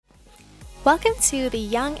Welcome to the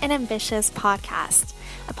Young and Ambitious podcast,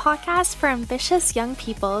 a podcast for ambitious young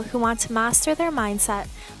people who want to master their mindset,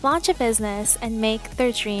 launch a business, and make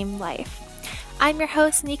their dream life. I'm your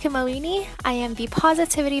host, Nika Moini. I am the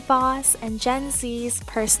Positivity Boss and Gen Z's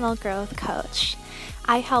personal growth coach.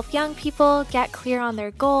 I help young people get clear on their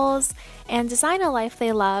goals and design a life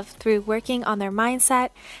they love through working on their mindset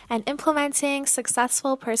and implementing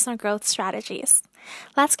successful personal growth strategies.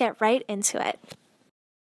 Let's get right into it.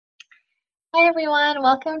 Hi, everyone.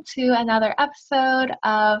 Welcome to another episode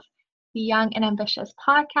of the Young and Ambitious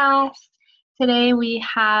podcast. Today we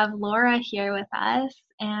have Laura here with us,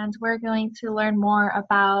 and we're going to learn more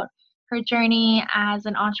about her journey as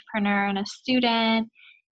an entrepreneur and a student.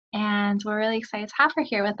 And we're really excited to have her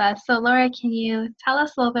here with us. So, Laura, can you tell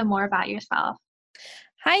us a little bit more about yourself?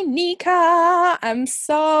 Hi, Nika. I'm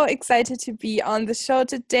so excited to be on the show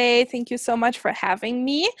today. Thank you so much for having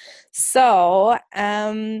me. So,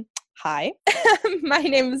 hi, my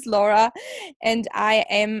name is Laura, and I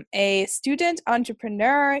am a student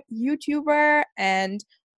entrepreneur, YouTuber, and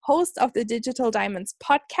host of the Digital Diamonds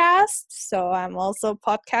podcast. So I'm also a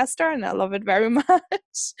podcaster and I love it very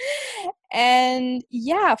much. And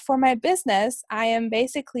yeah, for my business, I am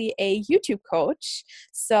basically a YouTube coach.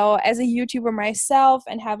 So as a YouTuber myself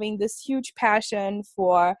and having this huge passion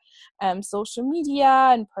for social media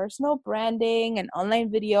and personal branding and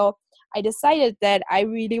online video, I decided that I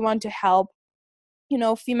really want to help,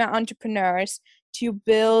 female entrepreneurs to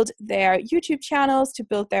build their YouTube channels, to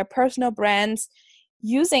build their personal brands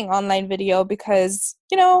using online video because,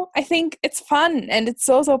 I think it's fun and it's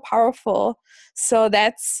so powerful. So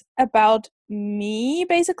that's about me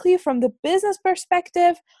basically from the business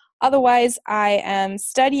perspective. Otherwise, I am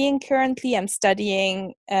studying currently. I'm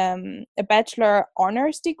studying a bachelor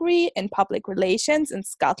honors degree in public relations in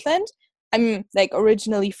Scotland. I'm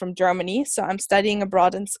originally from Germany, so I'm studying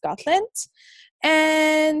abroad in Scotland.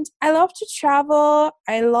 And I love to travel.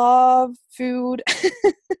 I love food.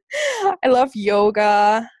 I love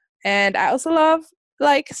yoga. And I also love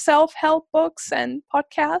self-help books and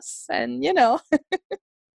podcasts and,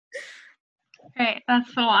 Great.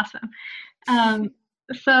 That's so awesome.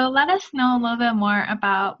 So let us know a little bit more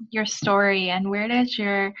about your story and where did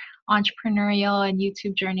your entrepreneurial and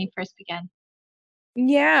YouTube journey first begin?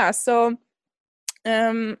 Yeah. So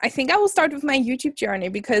I think I will start with my YouTube journey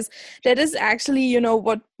because that is actually,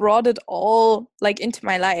 what brought it all into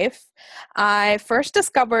my life. I first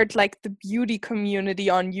discovered the beauty community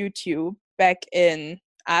on YouTube back in,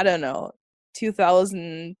 I don't know,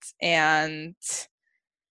 2000 and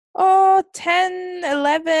 10,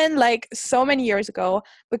 11, so many years ago.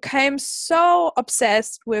 Became so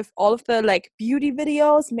obsessed with all of the beauty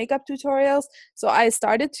videos, makeup tutorials. So I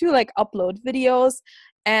started to upload videos.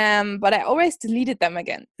 But I always deleted them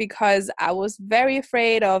again because I was very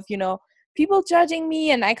afraid of, people judging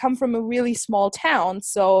me, and I come from a really small town.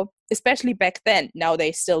 So especially back then, now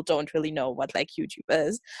they still don't really know what YouTube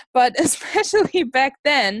is, but especially back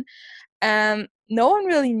then, no one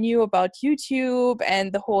really knew about YouTube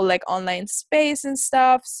and the whole online space and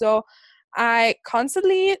stuff. So I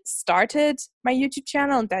constantly started my YouTube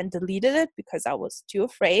channel and then deleted it because I was too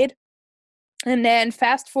afraid. And then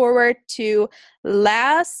fast forward to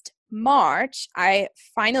last March,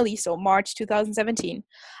 March 2017,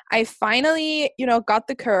 I finally, got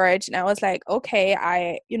the courage and I was like, okay,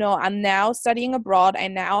 I'm now studying abroad. I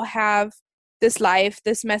now have this life,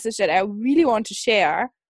 this message that I really want to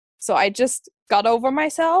share. So I just got over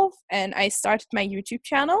myself and I started my YouTube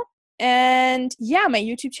channel. And yeah, my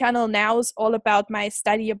YouTube channel now is all about my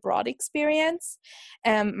study abroad experience,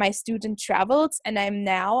 my student travels, and I'm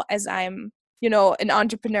now, as I'm an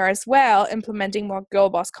entrepreneur as well, implementing more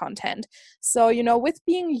girl boss content. So, with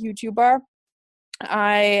being a YouTuber,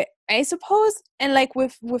 I suppose, and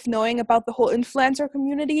with knowing about the whole influencer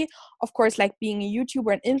community, of course, being a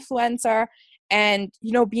YouTuber and influencer and,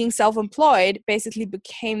 being self-employed basically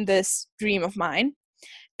became this dream of mine.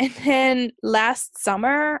 And then last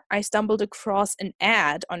summer, I stumbled across an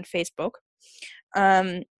ad on Facebook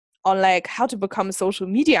on how to become a social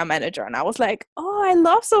media manager. And I was like, oh, I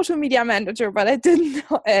love social media manager, but I didn't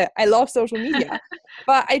know, I love social media,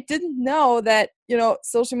 but I didn't know that,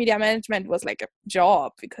 social media management was a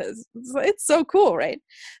job because it's so cool, right?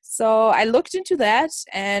 So I looked into that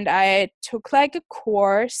and I took a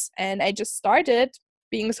course and I just started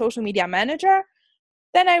being a social media manager.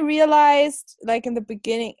 Then I realized in the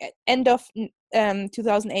beginning, end of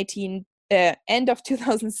 2018, end of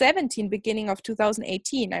 2017, beginning of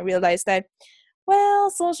 2018, I realized that, well,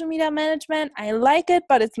 social media management, I like it,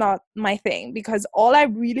 but it's not my thing because all I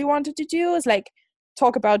really wanted to do is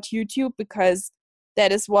talk about YouTube because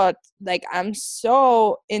that is what like I'm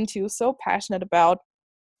so into, so passionate about.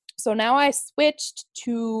 So now I switched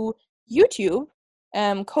to YouTube,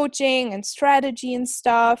 coaching and strategy and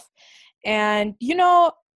stuff. And,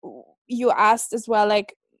 you asked as well,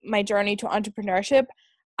 like my journey to entrepreneurship.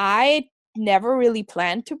 I never really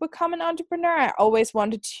planned to become an entrepreneur. I always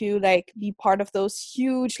wanted to like be part of those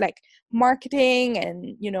huge like marketing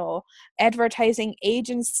and, advertising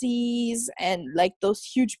agencies and like those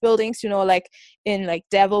huge buildings, like in like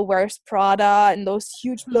Devil Wears Prada and those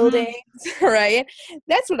huge buildings, right?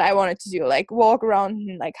 That's what I wanted to do, like walk around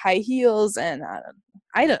in like high heels and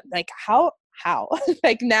I don't like how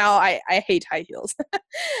like now I hate high heels.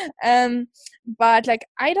 But like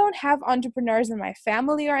I don't have entrepreneurs in my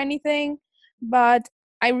family or anything, but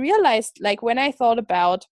I realized like when I thought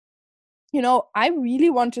about, I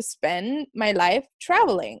really want to spend my life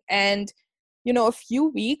traveling, and a few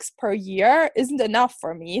weeks per year isn't enough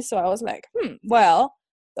for me. So I was like, well,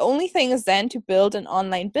 the only thing is then to build an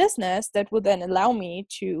online business that will then allow me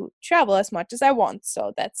to travel as much as I want.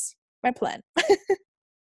 So that's my plan.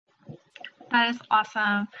 That is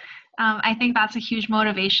awesome. I think that's a huge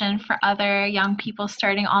motivation for other young people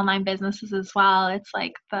starting online businesses as well. It's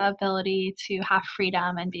like the ability to have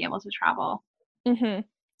freedom and be able to travel.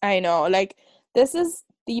 I know, like this is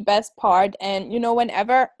the best part. And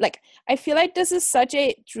whenever like I feel like this is such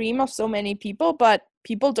a dream of so many people, but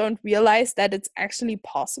people don't realize that it's actually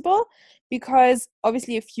possible, because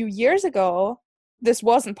obviously a few years ago this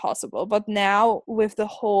wasn't possible, but now with the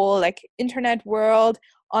whole like internet world,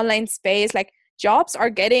 online space, like jobs are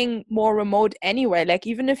getting more remote anyway. Like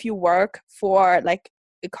even if you work for like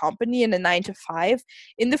a company in a 9 to 5,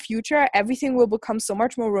 in the future everything will become so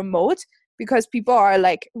much more remote, because people are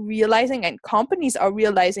like realizing and companies are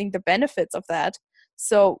realizing the benefits of that.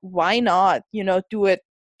 So why not, do it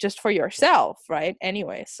just for yourself, right?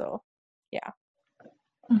 Anyway, so yeah.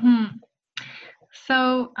 Mm-hmm.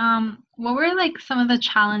 So, what were like some of the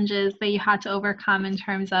challenges that you had to overcome in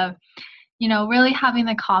terms of, really having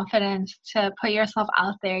the confidence to put yourself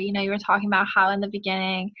out there? You were talking about how in the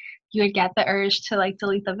beginning you would get the urge to like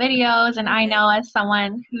delete the videos. And I know as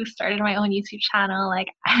someone who started my own YouTube channel, like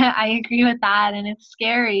I agree with that and it's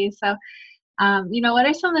scary. So, what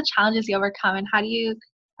are some of the challenges you overcome and how do you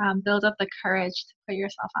build up the courage to put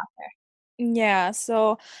yourself out there? Yeah,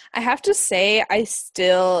 so I have to say I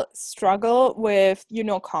still struggle with,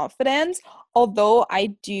 confidence. Although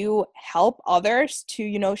I do help others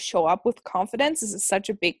to, show up with confidence. This is such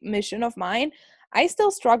a big mission of mine. I still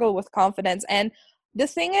struggle with confidence. And the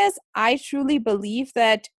thing is, I truly believe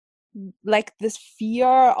that like this fear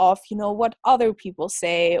of, what other people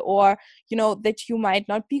say, or, that you might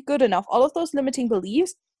not be good enough, all of those limiting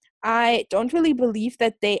beliefs, I don't really believe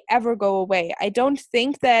that they ever go away. I don't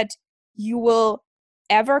think that you will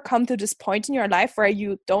ever come to this point in your life where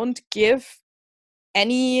you don't give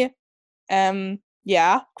any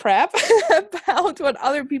crap about what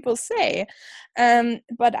other people say.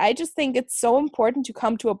 But I just think it's so important to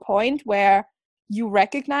come to a point where you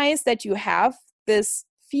recognize that you have this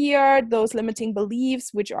fear, those limiting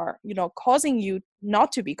beliefs which are, causing you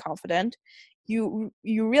not to be confident. You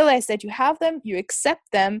realize that you have them, you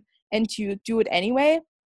accept them, and you do it anyway,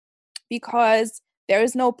 because there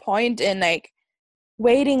is no point in like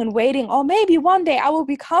waiting and waiting. Oh, maybe one day I will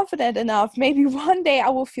be confident enough. Maybe one day I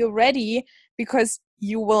will feel ready, because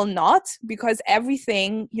you will not, because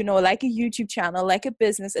everything, like a YouTube channel, like a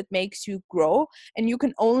business, it makes you grow, and you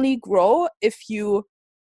can only grow if you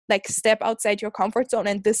like step outside your comfort zone,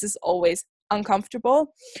 and this is always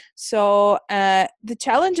uncomfortable. So the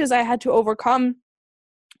challenges I had to overcome,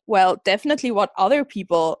 well, definitely what other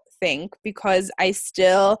people think, because I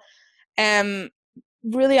still am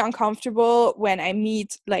really uncomfortable when I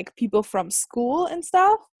meet like people from school and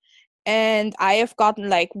stuff. And I have gotten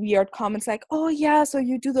like weird comments like, oh yeah, so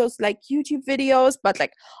you do those like YouTube videos, but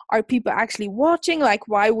like, are people actually watching? Like,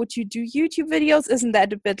 why would you do YouTube videos? Isn't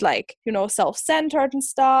that a bit like, self-centered and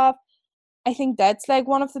stuff? I think that's like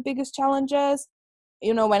one of the biggest challenges,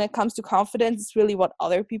 when it comes to confidence. It's really what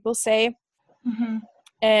other people say. Mm-hmm.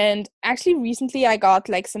 And actually recently I got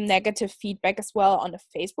like some negative feedback as well on a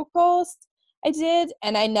Facebook post I did.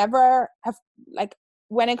 And I never have like,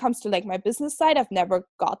 when it comes to like my business side, I've never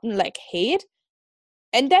gotten like hate.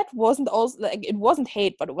 And that wasn't also like, it wasn't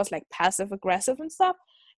hate, but it was like passive aggressive and stuff.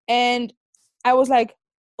 And I was like,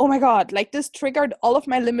 oh my God, like this triggered all of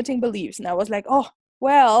my limiting beliefs. And I was like, oh,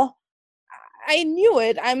 well, I knew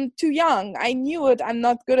it. I'm too young. I knew it. I'm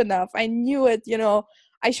not good enough. I knew it,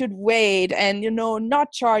 I should wait and,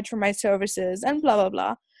 not charge for my services and blah, blah,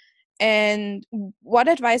 blah. And what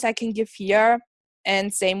advice I can give here,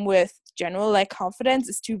 and same with general like confidence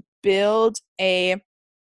is to build a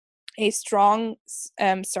strong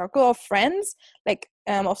circle of friends, like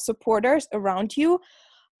of supporters around you.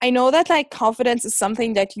 I know that like confidence is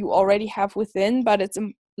something that you already have within, but it's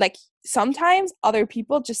like sometimes other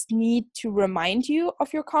people just need to remind you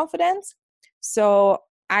of your confidence. So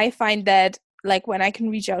I find that like when I can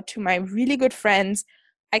reach out to my really good friends,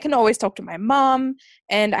 I can always talk to my mom,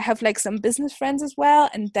 and I have like some business friends as well,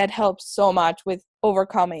 and that helps so much with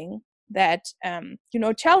overcoming that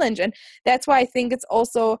challenge. And that's why I think it's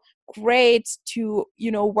also great to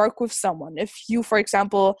work with someone. If you, for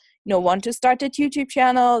example, want to start that YouTube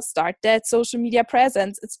channel, start that social media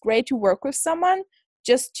presence, it's great to work with someone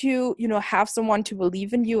just to have someone to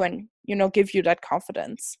believe in you and give you that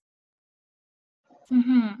confidence.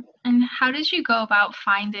 And how did you go about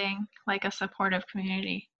finding like a supportive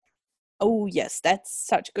community? Oh yes, that's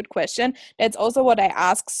such a good question. That's also what I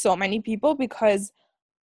ask so many people, because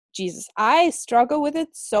Jesus, I struggle with it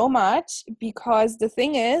so much, because the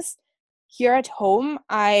thing is, here at home,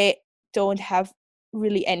 I don't have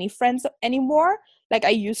really any friends anymore. Like I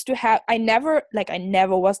used to have, I never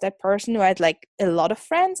was that person who had like a lot of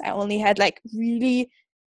friends. I only had like really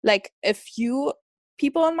like a few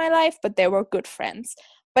people in my life, but they were good friends.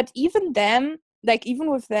 But even them, like even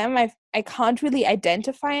with them, I can't really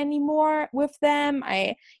identify anymore with them.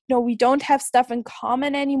 We don't have stuff in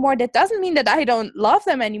common anymore. That doesn't mean that I don't love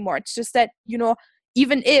them anymore. It's just that,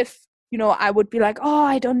 even if, I would be like, oh,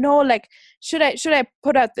 I don't know, like, should I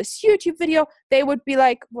put out this YouTube video? They would be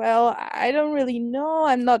like, well, I don't really know.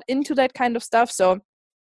 I'm not into that kind of stuff. So,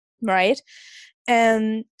 right.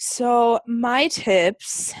 And so my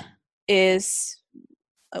tips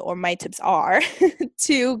are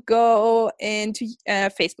to go into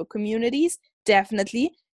Facebook communities.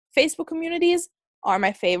 Definitely. Facebook communities are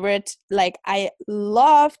my favorite. Like, I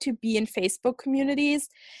love to be in Facebook communities.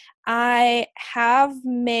 I have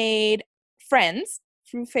made friends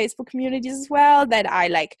through Facebook communities as well that I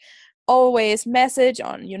like always message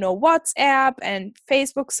on, WhatsApp and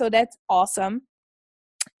Facebook. So that's awesome.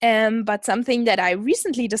 But something that I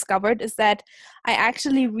recently discovered is that I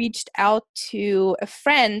actually reached out to a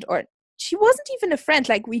friend, or she wasn't even a friend,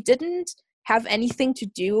 like we didn't have anything to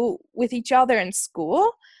do with each other in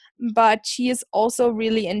school, but she is also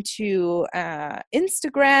really into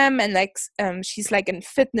Instagram, and like she's like a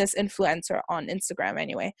fitness influencer on Instagram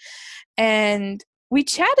anyway. And we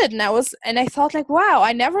chatted, and I thought like, wow,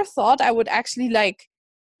 I never thought I would actually like,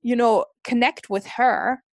 connect with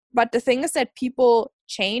her. But the thing is that people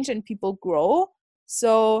change and people grow.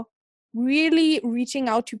 So really reaching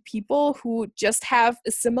out to people who just have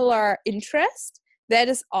a similar interest, that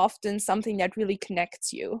is often something that really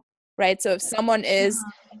connects you, right? So if someone is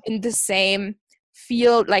in the same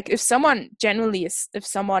field, like if someone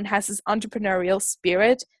has this entrepreneurial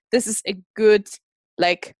spirit, this is a good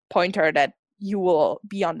like pointer that you will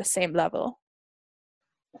be on the same level.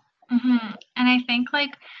 And I think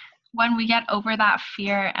like when we get over that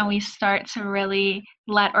fear and we start to really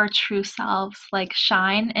let our true selves like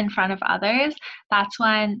shine in front of others, that's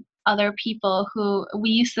when other people who we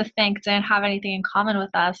used to think didn't have anything in common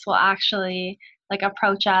with us will actually like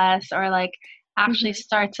approach us, or like actually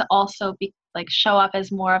start to also be like show up as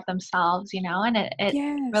more of themselves, and it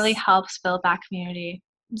really Yes. helps build that community.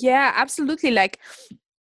 Yeah, absolutely. Like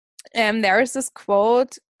there is this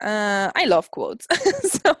quote. I love quotes.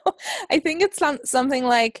 So I think it's something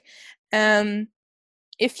like,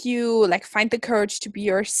 if you like find the courage to be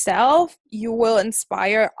yourself, you will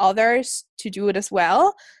inspire others to do it as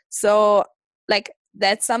well. So like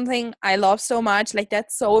that's something I love so much. Like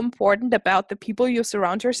that's so important about the people you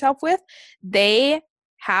surround yourself with. They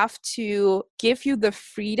have to give you the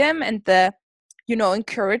freedom and the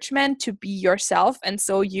encouragement to be yourself, and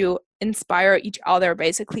so you inspire each other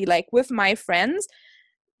basically. Like with my friends,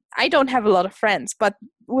 I don't have a lot of friends, but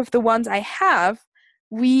with the ones I have,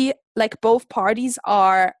 we like both parties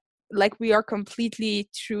are like we are completely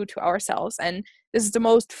true to ourselves, and this is the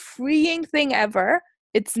most freeing thing ever.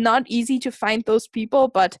 It's not easy to find those people,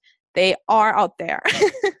 but they are out there.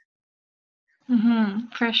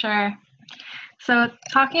 For sure. So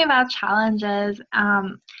talking about challenges,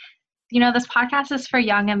 this podcast is for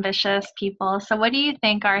young, ambitious people. So what do you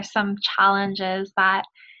think are some challenges that,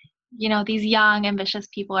 these young, ambitious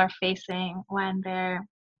people are facing when they're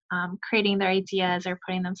creating their ideas or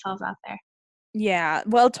putting themselves out there? Yeah,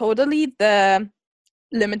 well, totally. I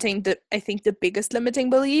think the biggest limiting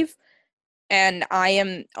belief, and I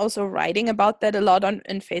am also writing about that a lot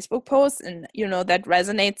in Facebook posts, and that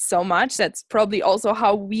resonates so much. That's probably also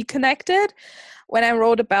how we connected when I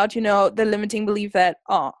wrote about the limiting belief that,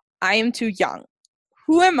 oh, I am too young.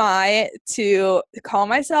 who am I to call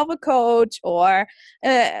myself a coach or,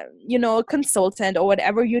 a consultant or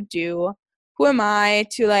whatever you do? Who am I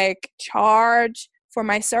to like charge for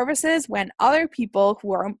my services when other people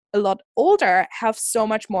who are a lot older have so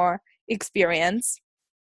much more experience?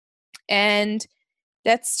 And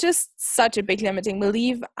that's just such a big limiting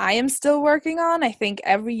belief I am still working on. I think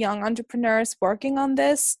every young entrepreneur is working on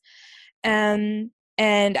this. And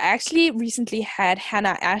I actually recently had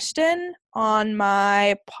Hannah Ashton on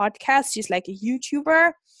my podcast. She's like a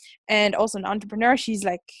YouTuber and also an entrepreneur. She's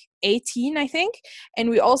like 18, I think. And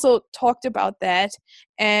we also talked about that.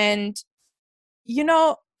 And,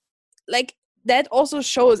 like that also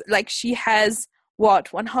shows like she has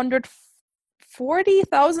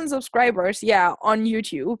 140,000 subscribers, on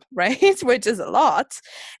YouTube, right? Which is a lot.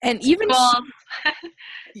 And even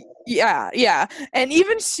yeah, and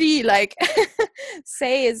even she like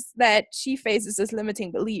says that she faces this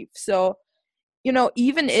limiting belief. So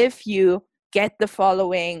even if you get the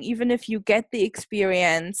following, even if you get the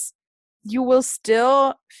experience, you will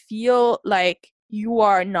still feel like you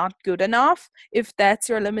are not good enough if that's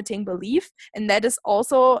your limiting belief. And that is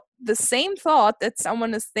also the same thought that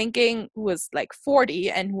someone is thinking who is like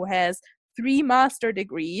 40 and who has 3 master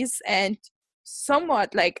degrees and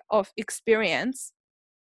somewhat like of experience.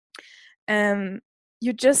 You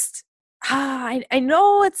just I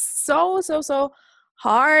know it's so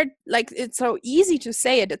hard. Like it's so easy to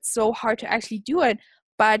say it, it's so hard to actually do it,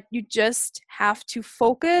 but you just have to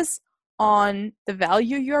focus on the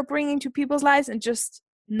value you're bringing to people's lives and just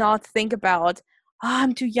not think about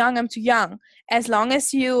I'm too young. As long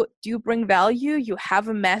as you do bring value, you have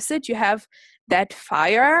a message, you have that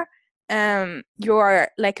fire, you're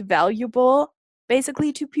like valuable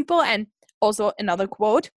basically to people. And also another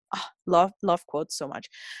quote, love quotes so much,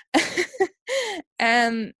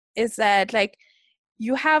 is that like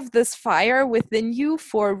you have this fire within you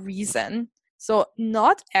for a reason. So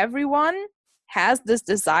not everyone has this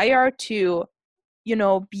desire to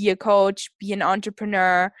be a coach, be an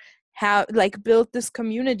entrepreneur, have like build this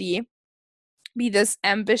community, be this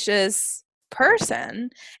ambitious person.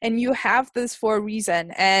 And you have this for a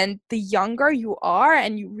reason. And the younger you are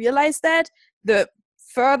and you realize that, the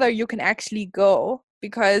further you can actually go.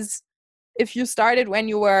 Because if you started when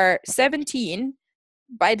you were 17,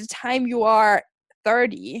 by the time you are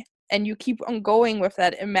 30 and you keep on going with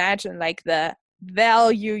that, imagine like the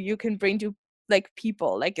value you can bring to like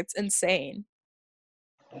people. Like it's insane.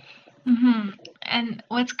 Mm-hmm. And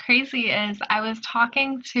what's crazy is I was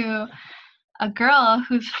talking to a girl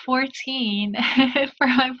who's 14 for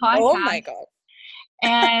my podcast. Oh my God.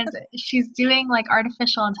 And she's doing like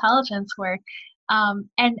artificial intelligence work.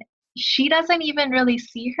 And she doesn't even really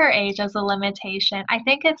see her age as a limitation. I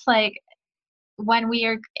think it's like when we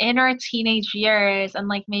are in our teenage years and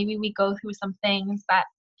like maybe we go through some things that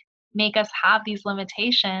make us have these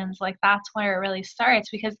limitations, like that's where it really starts.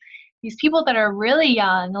 Because these people that are really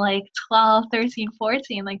young, like 12, 13,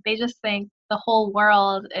 14, like they just think the whole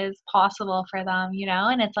world is possible for them,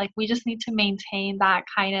 and it's like we just need to maintain that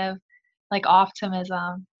kind of like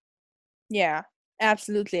optimism. Yeah,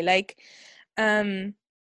 absolutely. Like you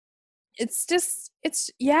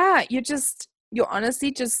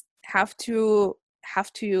honestly just have to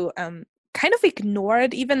kind of ignore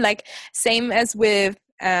it. Even like same as with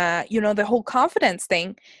the whole confidence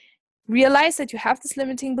thing. Realize that you have this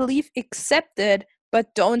limiting belief, accept it,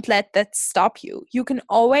 but don't let that stop you. You can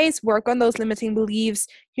always work on those limiting beliefs,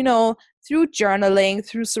 through journaling,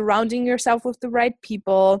 through surrounding yourself with the right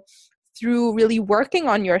people, through really working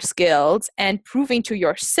on your skills and proving to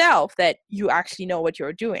yourself that you actually know what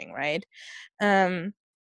you're doing, right?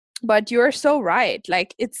 But you're so right.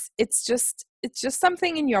 Like it's just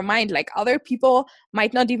something in your mind. Like other people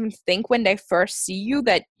might not even think when they first see you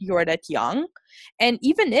that you're that young. And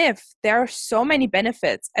even if there are so many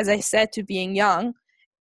benefits, as I said, to being young,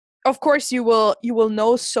 of course you will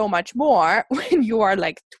know so much more when you are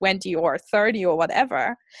like 20 or 30 or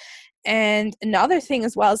whatever. And another thing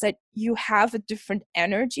as well is that you have a different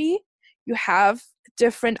energy, you have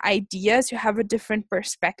different ideas, you have a different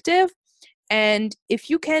perspective. And if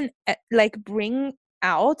you can like bring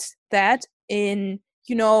out that in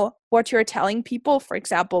what you're telling people, for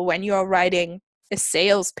example, when you're writing a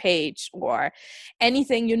sales page or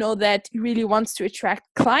anything that really wants to attract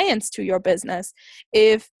clients to your business,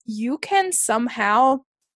 if you can somehow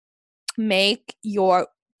make your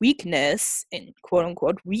weakness, in quote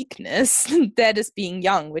unquote weakness, that is being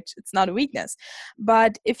young, which it's not a weakness,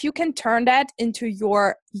 but if you can turn that into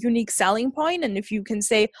your unique selling point, and if you can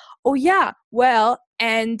say, oh yeah, well,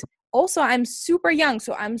 and also I'm super young,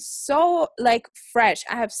 so I'm so like fresh.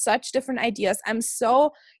 I have such different ideas. I'm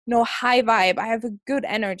so, high vibe. I have a good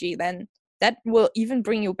energy. Then that will even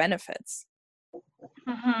bring you benefits.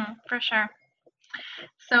 For sure.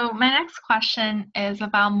 So my next question is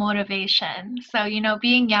about motivation. So,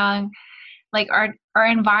 being young, like our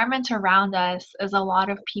environment around us is a lot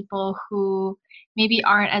of people who maybe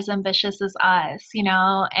aren't as ambitious as us,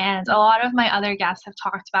 and a lot of my other guests have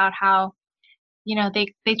talked about how,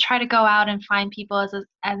 they try to go out and find people as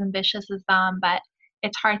ambitious as them, but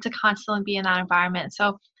it's hard to constantly be in that environment.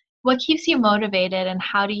 So what keeps you motivated and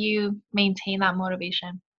how do you maintain that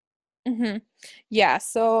motivation? Mm-hmm. Yeah.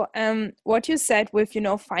 So, what you said with,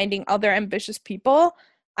 finding other ambitious people,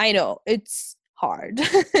 I know it's hard.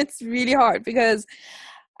 It's really hard because,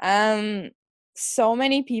 um, so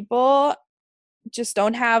many people just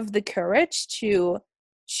don't have the courage to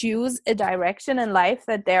choose a direction in life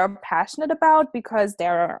that they're passionate about because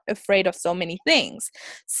they're afraid of so many things.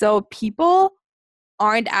 So people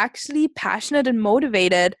aren't actually passionate and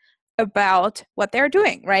motivated about what they're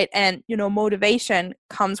doing, right? And motivation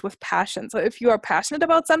comes with passion. So if you are passionate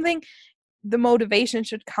about something, the motivation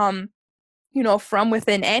should come from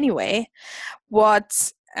within anyway.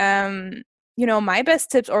 What my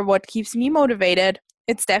best tips, or what keeps me motivated,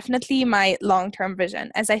 it's definitely my long-term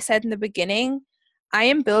vision. As I said in the beginning, I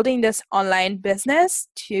am building this online business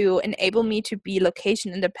to enable me to be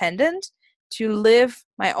location independent, to live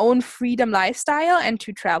my own freedom lifestyle, and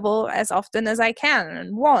to travel as often as I can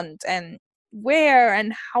and want, and where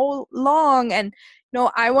and how long. And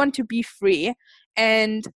I want to be free.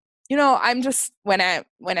 And I'm just, when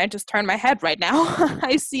I just turn my head right now,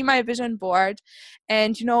 I see my vision board,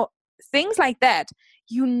 and things like that.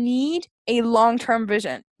 You need a long-term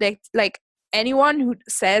vision. Like anyone who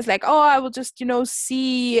says like, oh, I will just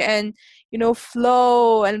see and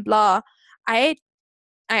flow and blah. I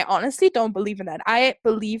honestly don't believe in that. I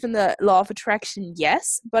believe in the law of attraction,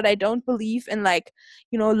 yes, but I don't believe in like,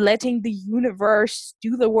 letting the universe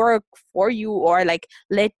do the work for you, or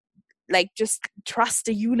just trust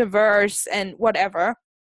the universe and whatever.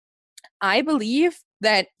 I believe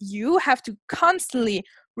that you have to constantly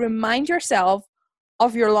remind yourself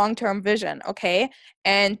of your long-term vision, okay?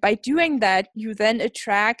 And by doing that, you then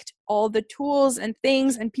attract all the tools and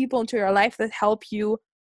things and people into your life that help you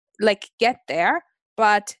like get there.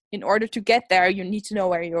 But in order to get there, you need to know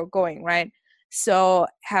where you're going, right? So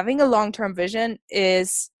having a long-term vision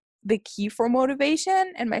is the key for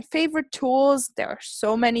motivation. And my favorite tools, there are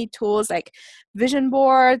so many tools like vision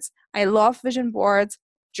boards. I love vision boards.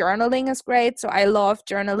 Journaling is great. So I love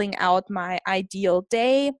journaling out my ideal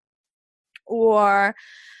day, or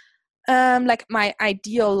like my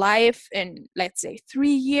ideal life in, let's say, 3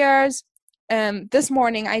 years. This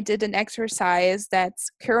morning I did an exercise that's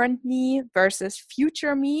current me versus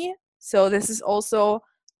future me. So this is also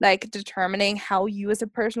like determining how you as a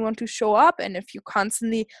person want to show up. And if you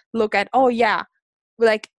constantly look at, oh yeah,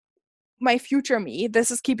 like my future me, this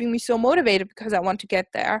is keeping me so motivated because I want to get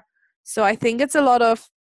there. So I think it's a lot of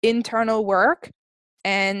internal work.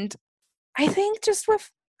 And I think just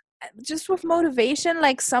with motivation,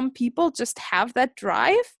 like some people just have that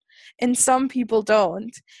drive and some people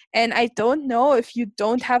don't. And I don't know if you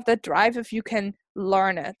don't have that drive, if you can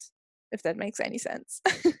learn it, if that makes any sense.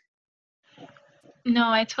 No,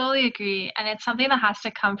 I totally agree. And it's something that has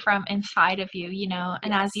to come from inside of you,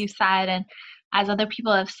 and as Yes. you said, and as other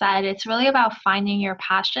people have said, it's really about finding your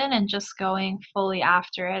passion and just going fully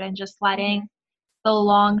after it and just Hmm. letting the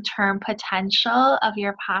long-term potential of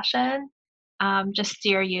your passion just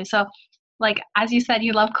steer you. So, like, as you said,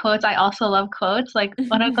 you love quotes. I also love quotes. Like,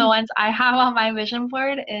 one of the ones I have on my vision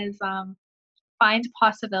board is find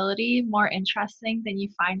possibility more interesting than you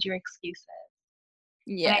find your excuses.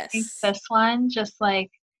 And I think Yes. this one just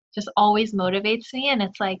always motivates me, and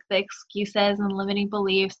it's like the excuses and limiting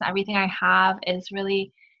beliefs and everything I have is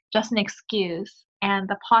really just an excuse, and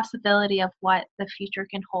the possibility of what the future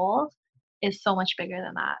can hold is so much bigger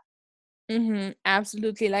than that.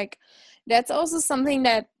 Absolutely. Like that's also something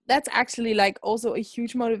that's actually like also a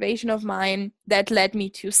huge motivation of mine that led me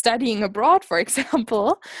to studying abroad, for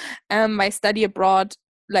example. My study abroad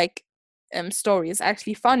like story is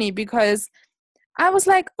actually funny because I was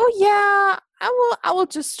like, oh yeah, I will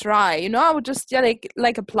just try, I will just, yeah,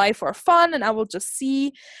 like apply for fun, and I will just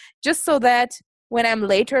see, just so that when I'm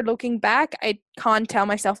later looking back, I can't tell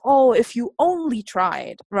myself, oh, if you only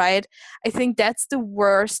tried, right? I think that's the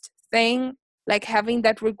worst thing, like having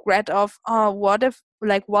that regret of, oh, what if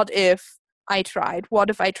I tried? What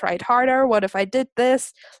if I tried harder? What if I did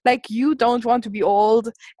this? Like, you don't want to be old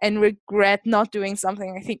and regret not doing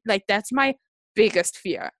something. I think like that's my biggest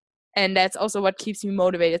fear. And that's also what keeps me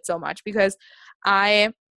motivated so much, because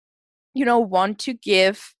I, want to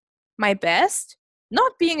give my best,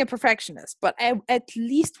 not being a perfectionist, but I at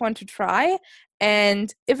least want to try.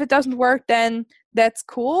 And if it doesn't work, then that's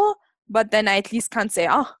cool. But then I at least can't say,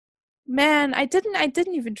 oh man, I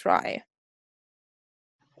didn't even try.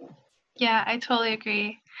 Yeah, I totally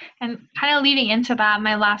agree. And kind of leading into that,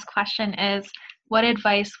 my last question is, what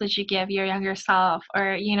advice would you give your younger self,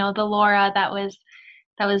 or the Laura that was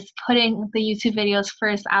putting the YouTube videos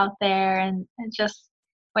first out there, and just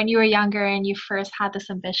when you were younger and you first had this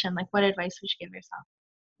ambition, like what advice would you give yourself?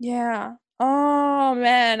 Yeah. Oh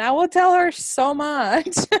man, I will tell her so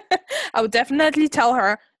much. I would definitely tell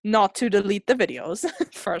her not to delete the videos,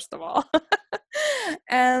 first of all.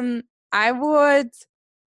 um, I would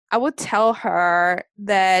I would tell her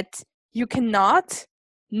that you cannot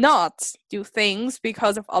not do things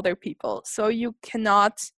because of other people. So you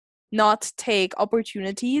cannot not take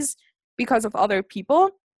opportunities because of other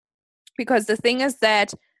people. Because the thing is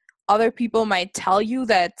that other people might tell you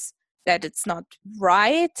that it's not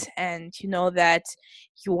right, and that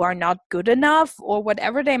you are not good enough, or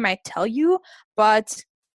whatever they might tell you. But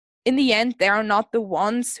in the end, they are not the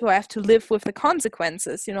ones who have to live with the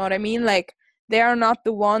consequences. You know what I mean? Like, they are not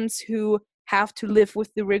the ones who have to live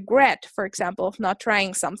with the regret, for example, of not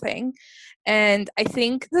trying something. And I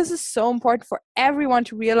think this is so important for everyone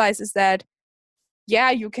to realize, is that,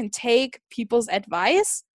 yeah, you can take people's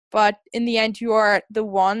advice, but in the end, you are the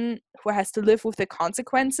one who has to live with the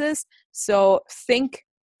consequences. So think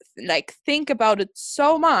about it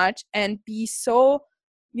so much, and be so,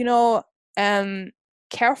 you know, um,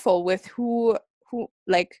 careful with who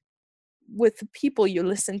like with the people you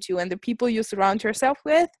listen to and the people you surround yourself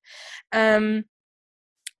with. Um,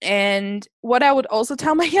 and what I would also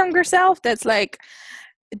tell my younger self, that's like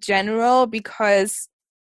general, because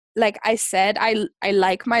like I said, I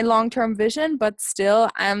like my long-term vision, but still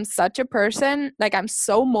I'm such a person, like I'm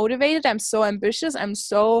so motivated, I'm so ambitious, I'm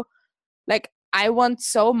so like I want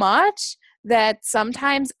so much that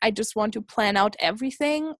sometimes I just want to plan out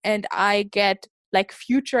everything, and I get like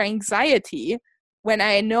future anxiety when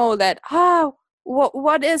I know that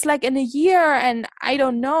what is like in a year, and I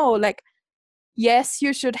don't know. Like, yes,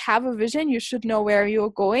 you should have a vision, you should know where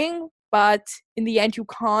you're going, but in the end you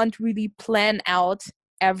can't really plan out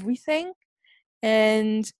everything.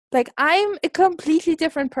 And like, I'm a completely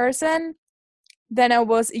different person than I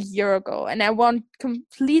was a year ago, and I want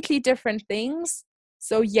completely different things.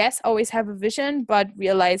 So yes, always have a vision, but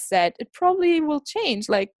realize that it probably will change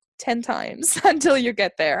like 10 times until you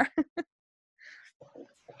get there.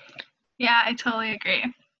 Yeah, I totally agree.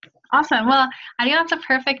 Awesome. Well, I think that's a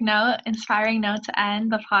perfect note, inspiring note to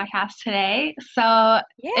end the podcast today. So,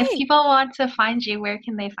 if Yay. people want to find you, where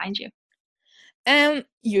can they find you?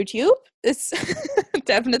 YouTube. It's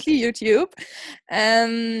definitely YouTube.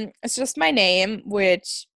 It's just my name,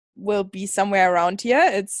 which will be somewhere around here.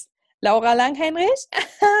 It's Laura Langheinrich.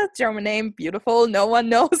 German name, beautiful. No one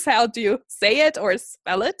knows how to say it or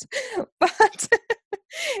spell it, but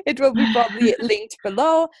it will be probably linked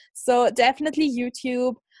below. So definitely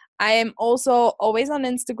YouTube. I am also always on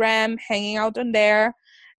Instagram, hanging out on there.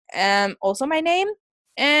 Also my name,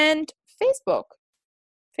 and Facebook.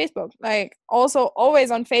 Like, also always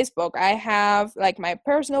on Facebook. I have like my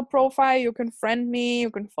personal profile. You can friend me, you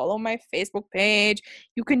can follow my Facebook page,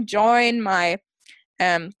 you can join my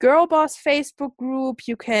girl boss Facebook group,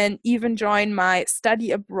 you can even join my study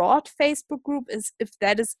abroad Facebook group, is if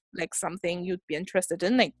that is like something you'd be interested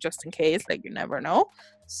in, like just in case, like you never know.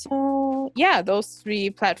 So yeah, those 3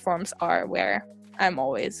 platforms are where I'm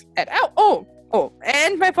always at.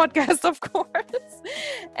 And my podcast, of course,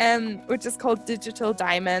 which is called Digital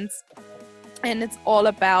Diamonds. And it's all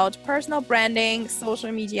about personal branding,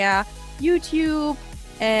 social media, YouTube.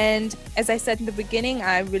 And as I said in the beginning,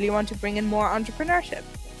 I really want to bring in more entrepreneurship.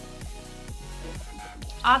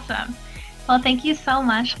 Awesome. Well, thank you so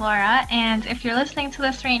much, Laura. And if you're listening to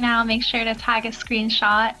this right now, make sure to take a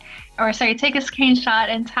screenshot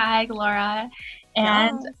and tag Laura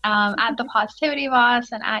and at the Positivity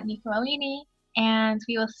Boss and at Nico Malini. And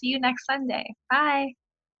we will see you next Sunday. Bye.